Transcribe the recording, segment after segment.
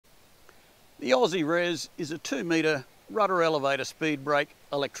The OZeRES is a 2-metre rudder elevator speed brake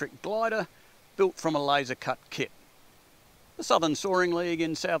electric glider built from a laser cut kit. The Southern Soaring League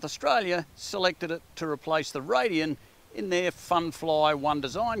in South Australia selected it to replace the Radian in their Fun Fly One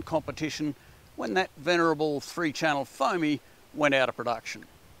Design competition when that venerable 3-channel foamy went out of production.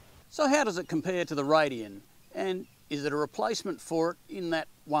 So how does it compare to the Radian, and is it a replacement for it in that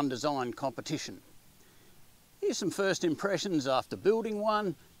One Design competition? Here's some first impressions after building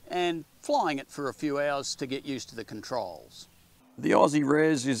one and flying it for a few hours to get used to the controls. The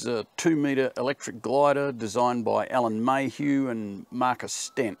OZeRES is a 2-metre electric glider designed by Alan Mayhew and Marcus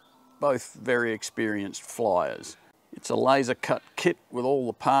Stent, both very experienced flyers. It's a laser cut kit with all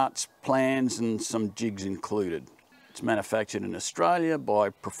the parts, plans and some jigs included. It's manufactured in Australia by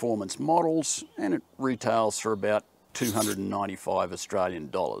Performance Models and it retails for about 295 Australian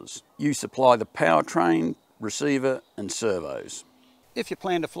dollars. You supply the powertrain, receiver and servos. If you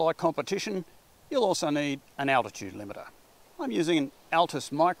plan to fly competition, you'll also need an altitude limiter. I'm using an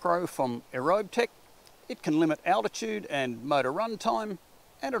Altus Micro from Aerobtech. It can limit altitude and motor run time,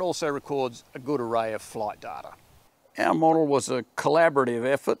 and it also records a good array of flight data. Our model was a collaborative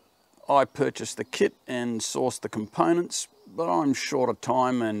effort. I purchased the kit and sourced the components, but I'm short of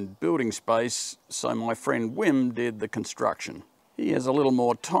time and building space, so my friend Wim did the construction. He has a little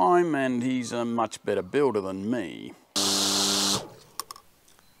more time and he's a much better builder than me.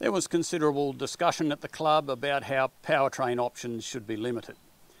 There was considerable discussion at the club about how powertrain options should be limited.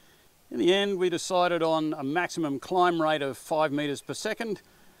 In the end, we decided on a maximum climb rate of 5 metres per second,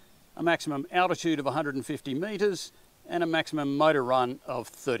 a maximum altitude of 150 metres, and a maximum motor run of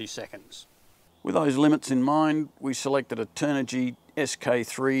 30 seconds. With those limits in mind, we selected a Turnigy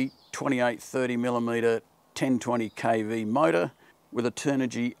SK3 2830mm 1020 kV motor with a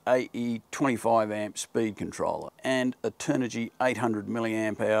Turnigy AE 25 amp speed controller and a Turnigy 800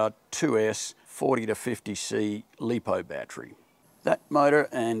 mAh 2S 40 to 50C LiPo battery. That motor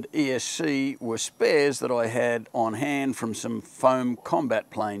and ESC were spares that I had on hand from some foam combat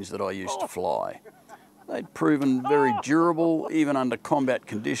planes that I used to fly. They'd proven very durable even under combat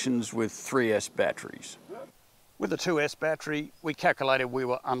conditions with 3S batteries. With the 2S battery, we calculated we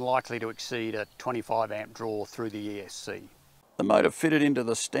were unlikely to exceed a 25 amp draw through the ESC. The motor fitted into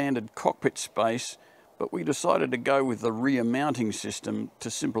the standard cockpit space, but we decided to go with the rear mounting system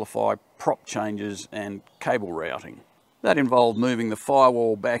to simplify prop changes and cable routing. That involved moving the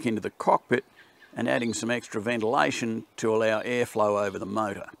firewall back into the cockpit and adding some extra ventilation to allow airflow over the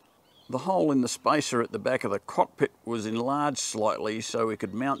motor. The hole in the spacer at the back of the cockpit was enlarged slightly so we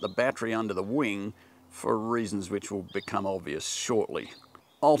could mount the battery under the wing for reasons which will become obvious shortly.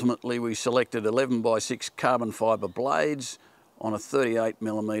 Ultimately, we selected 11x6 carbon fibre blades on a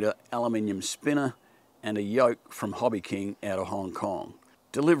 38mm aluminium spinner and a yoke from Hobby King out of Hong Kong.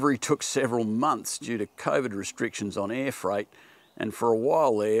 Delivery took several months due to COVID restrictions on air freight, and for a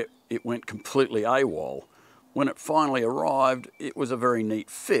while there it went completely AWOL. When it finally arrived, it was a very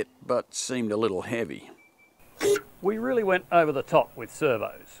neat fit, but seemed a little heavy. We really went over the top with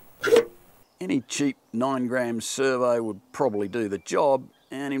servos. Any cheap 9-gram servo would probably do the job,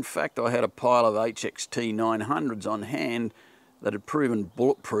 and in fact I had a pile of HXT 900s on hand that had proven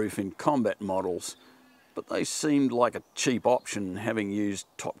bulletproof in combat models, but they seemed like a cheap option having used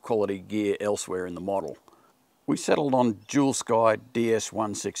top quality gear elsewhere in the model. We settled on Dual Sky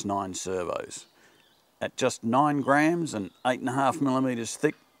DS169 servos. At just 9 grams and 8.5mm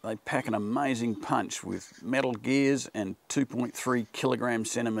thick, they pack an amazing punch with metal gears and 2.3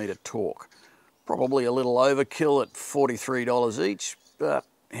 kg/cm torque. Probably a little overkill at $43 each, but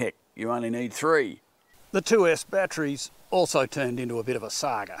heck, you only need 3. The 2S batteries also turned into a bit of a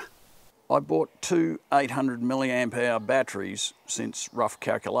saga. I bought 2 800 mAh batteries since rough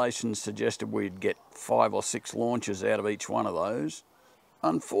calculations suggested we'd get 5 or 6 launches out of each one of those.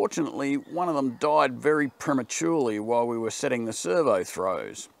 Unfortunately, one of them died very prematurely while we were setting the servo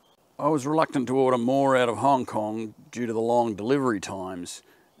throws. I was reluctant to order more out of Hong Kong due to the long delivery times,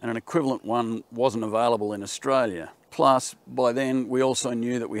 and an equivalent one wasn't available in Australia. Plus, by then we also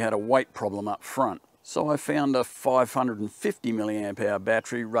knew that we had a weight problem up front. So I found a 550 mAh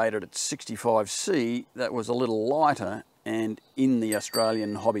battery rated at 65C that was a little lighter and in the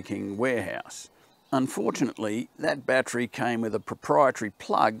Australian Hobby King warehouse. Unfortunately, that battery came with a proprietary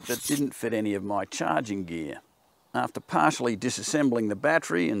plug that didn't fit any of my charging gear. After partially disassembling the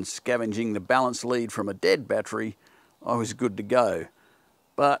battery and scavenging the balance lead from a dead battery, I was good to go,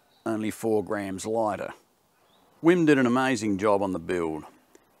 but only 4 grams lighter. Wim did an amazing job on the build.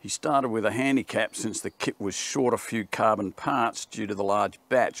 He started with a handicap since the kit was short a few carbon parts due to the large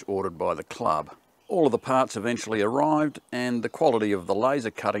batch ordered by the club. All of the parts eventually arrived, and the quality of the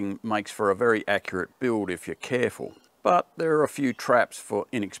laser cutting makes for a very accurate build if you're careful. But there are a few traps for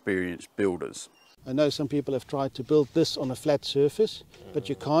inexperienced builders. I know some people have tried to build this on a flat surface, but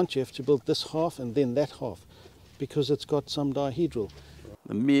you can't. You have to build this half and then that half, because it's got some dihedral.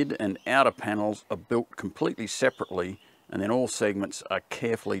 The mid and outer panels are built completely separately, and then all segments are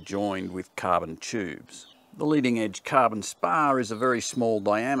carefully joined with carbon tubes. The leading edge carbon spar is a very small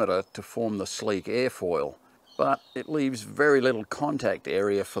diameter to form the sleek airfoil, but it leaves very little contact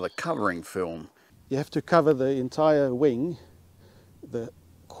area for the covering film. You have to cover the entire wing, the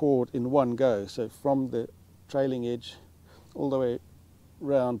cord, in one go. So from the trailing edge all the way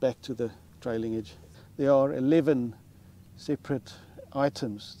round back to the trailing edge. There are 11 separate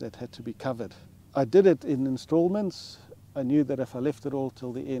items that had to be covered. I did it in installments. I knew that if I left it all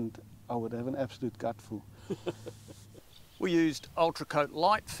till the end, I would have an absolute gutful. We used ultracoat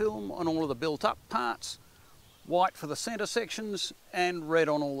light film on all of the built-up parts, white for the centre sections and red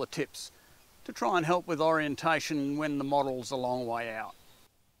on all the tips, to try and help with orientation when the model's a long way out.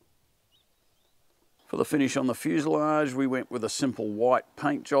 For the finish on the fuselage, we went with a simple white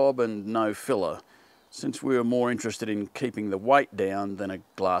paint job and no filler, since we were more interested in keeping the weight down than a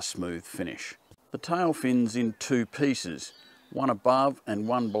glass smooth finish. The tail fin's in two pieces, one above and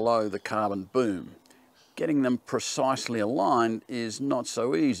one below the carbon boom. Getting them precisely aligned is not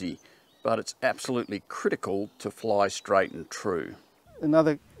so easy, but it's absolutely critical to fly straight and true.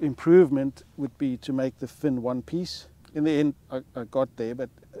 Another improvement would be to make the fin one piece. In the end, I got there, but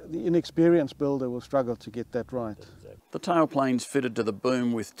the inexperienced builder will struggle to get that right. The tailplane's fitted to the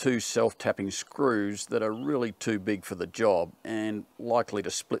boom with two self-tapping screws that are really too big for the job and likely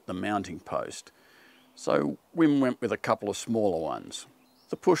to split the mounting post. So Wim went with a couple of smaller ones.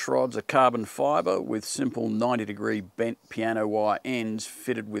 The push rods are carbon fibre with simple 90-degree bent piano wire ends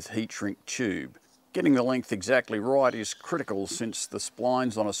fitted with heat shrink tube. Getting the length exactly right is critical, since the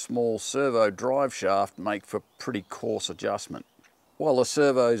splines on a small servo drive shaft make for pretty coarse adjustment. While the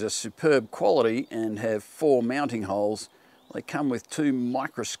servos are superb quality and have 4 mounting holes, they come with 2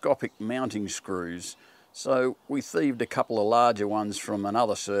 microscopic mounting screws, so we thieved a couple of larger ones from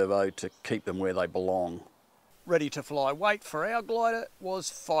another servo to keep them where they belong. Ready to fly weight for our glider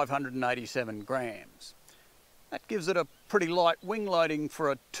was 587 grams. That gives it a pretty light wing loading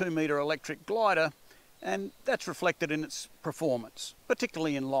for a 2-metre electric glider, and that's reflected in its performance,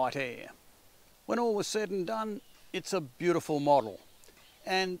 particularly in light air. When all was said and done, it's a beautiful model,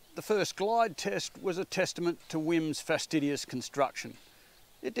 and the first glide test was a testament to Wim's fastidious construction.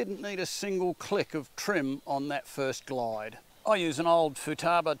 It didn't need a single click of trim on that first glide. I use an old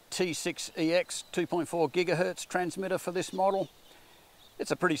Futaba T6EX 2.4 GHz transmitter for this model. It's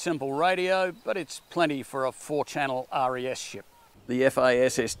a pretty simple radio, but it's plenty for a 4-channel RES ship. The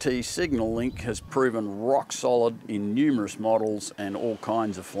FASST signal link has proven rock solid in numerous models and all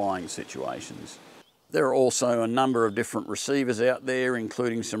kinds of flying situations. There are also a number of different receivers out there,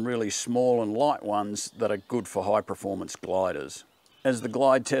 including some really small and light ones that are good for high-performance gliders. As the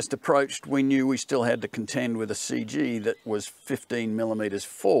glide test approached, we knew we still had to contend with a CG that was 15 millimetres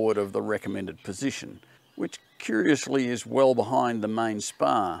forward of the recommended position, which curiously is well behind the main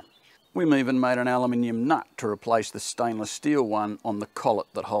spar. Wim even made an aluminium nut to replace the stainless steel one on the collet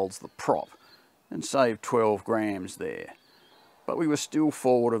that holds the prop, and saved 12 grams there. But we were still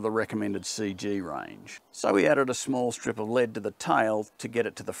forward of the recommended CG range, so we added a small strip of lead to the tail to get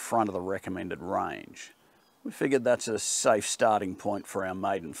it to the front of the recommended range. We figured that's a safe starting point for our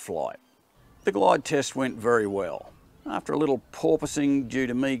maiden flight. The glide test went very well. After a little porpoising due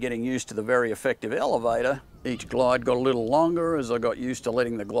to me getting used to the very effective elevator, each glide got a little longer as I got used to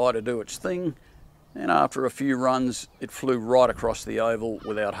letting the glider do its thing, and after a few runs it flew right across the oval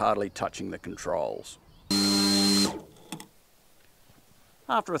without hardly touching the controls.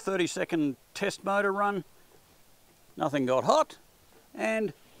 After a 30-second test motor run, nothing got hot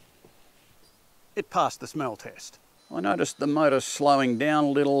and it passed the smell test. I noticed the motor slowing down a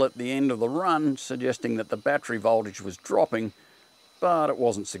little at the end of the run, suggesting that the battery voltage was dropping, but it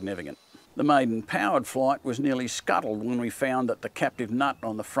wasn't significant. The maiden powered flight was nearly scuttled when we found that the captive nut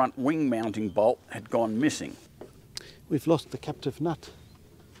on the front wing mounting bolt had gone missing. We've lost the captive nut.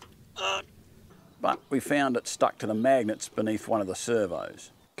 But we found it stuck to the magnets beneath one of the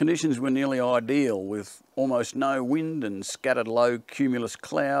servos. Conditions were nearly ideal, with almost no wind and scattered low cumulus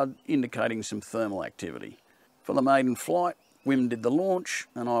cloud indicating some thermal activity. For the maiden flight, Wim did the launch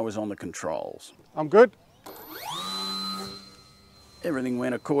and I was on the controls. I'm good. Everything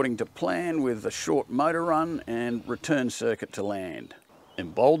went according to plan with a short motor run and return circuit to land.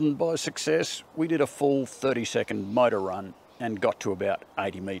 Emboldened by success, we did a full 30-second motor run and got to about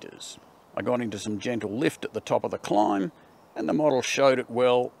 80 metres. I got into some gentle lift at the top of the climb, and the model showed it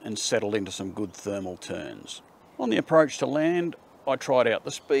well and settled into some good thermal turns. On the approach to land, I tried out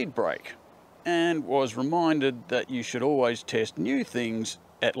the speed brake and was reminded that you should always test new things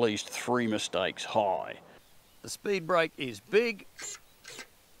at least 3 mistakes high. The speed brake is big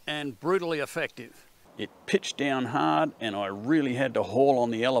and brutally effective. It pitched down hard and I really had to haul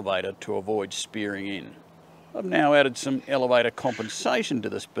on the elevator to avoid spearing in. I've now added some elevator compensation to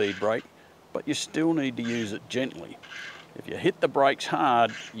the speed brake, but you still need to use it gently. If you hit the brakes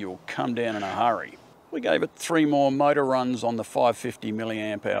hard, you'll come down in a hurry. We gave it 3 more motor runs on the 550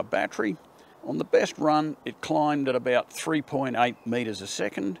 mAh battery. On the best run, it climbed at about 3.8 metres a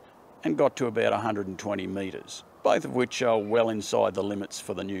second and got to about 120 metres, both of which are well inside the limits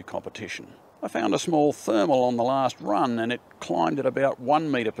for the new competition. I found a small thermal on the last run and it climbed at about 1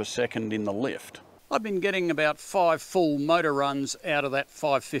 metre per second in the lift. I've been getting about 5 full motor runs out of that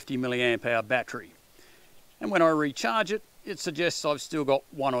 550 mAh battery. And when I recharge it, it suggests I've still got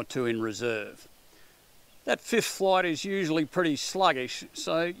 1 or 2 in reserve. That 5th flight is usually pretty sluggish,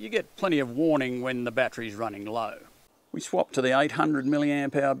 so you get plenty of warning when the battery's running low. We swapped to the 800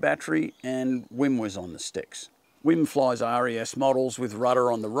 mAh battery and Wim was on the sticks. Wim flies RES models with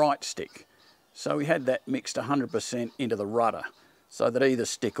rudder on the right stick, so we had that mixed 100% into the rudder, so that either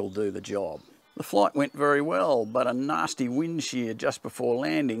stick will do the job. The flight went very well, but a nasty wind shear just before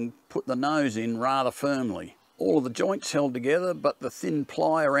landing put the nose in rather firmly. All of the joints held together, but the thin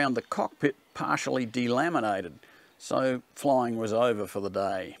ply around the cockpit partially delaminated, so flying was over for the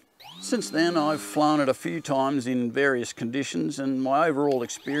day. Since then, I've flown it a few times in various conditions, and my overall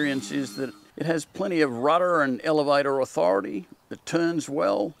experience is that it has plenty of rudder and elevator authority, it turns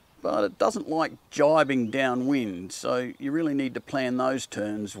well, but it doesn't like jibing downwind, so you really need to plan those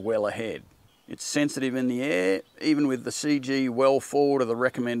turns well ahead. It's sensitive in the air, even with the CG well forward of the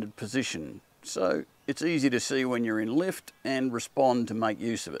recommended position, so it's easy to see when you're in lift and respond to make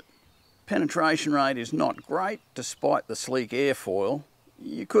use of it. Penetration rate is not great despite the sleek airfoil.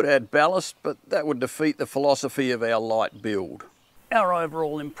 You could add ballast, but that would defeat the philosophy of our light build. Our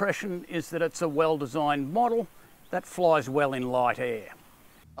overall impression is that it's a well-designed model that flies well in light air.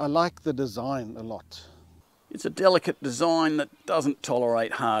 I like the design a lot. It's a delicate design that doesn't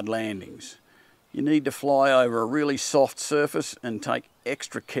tolerate hard landings. You need to fly over a really soft surface and take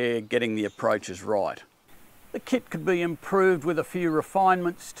extra care getting the approaches right. The kit could be improved with a few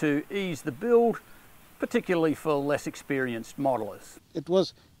refinements to ease the build, particularly for less experienced modelers. It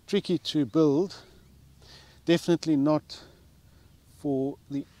was tricky to build, definitely not for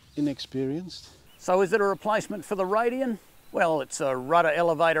the inexperienced. So is it a replacement for the Radian? Well, it's a rudder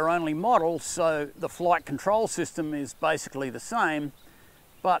elevator only model, so the flight control system is basically the same,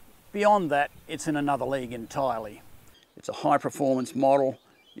 but beyond that, it's in another league entirely. It's a high performance model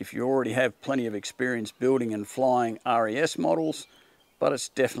if you already have plenty of experience building and flying RES models, but it's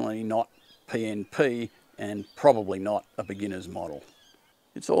definitely not PNP and probably not a beginner's model.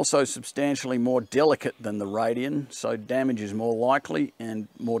 It's also substantially more delicate than the Radian, so damage is more likely and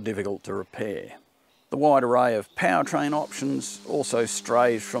more difficult to repair. The wide array of powertrain options also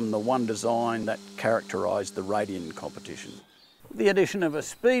strays from the one design that characterised the Radian competition. The addition of a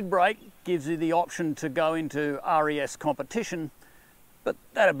speed brake gives you the option to go into RES competition, but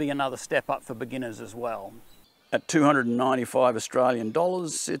that'd be another step up for beginners as well. At 295 Australian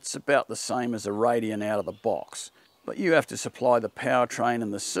dollars, it's about the same as a Radian out of the box, but you have to supply the powertrain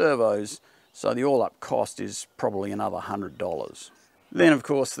and the servos, so the all-up cost is probably another $100. Then of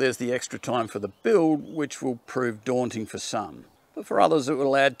course there's the extra time for the build, which will prove daunting for some, but for others it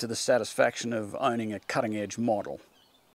will add to the satisfaction of owning a cutting-edge model.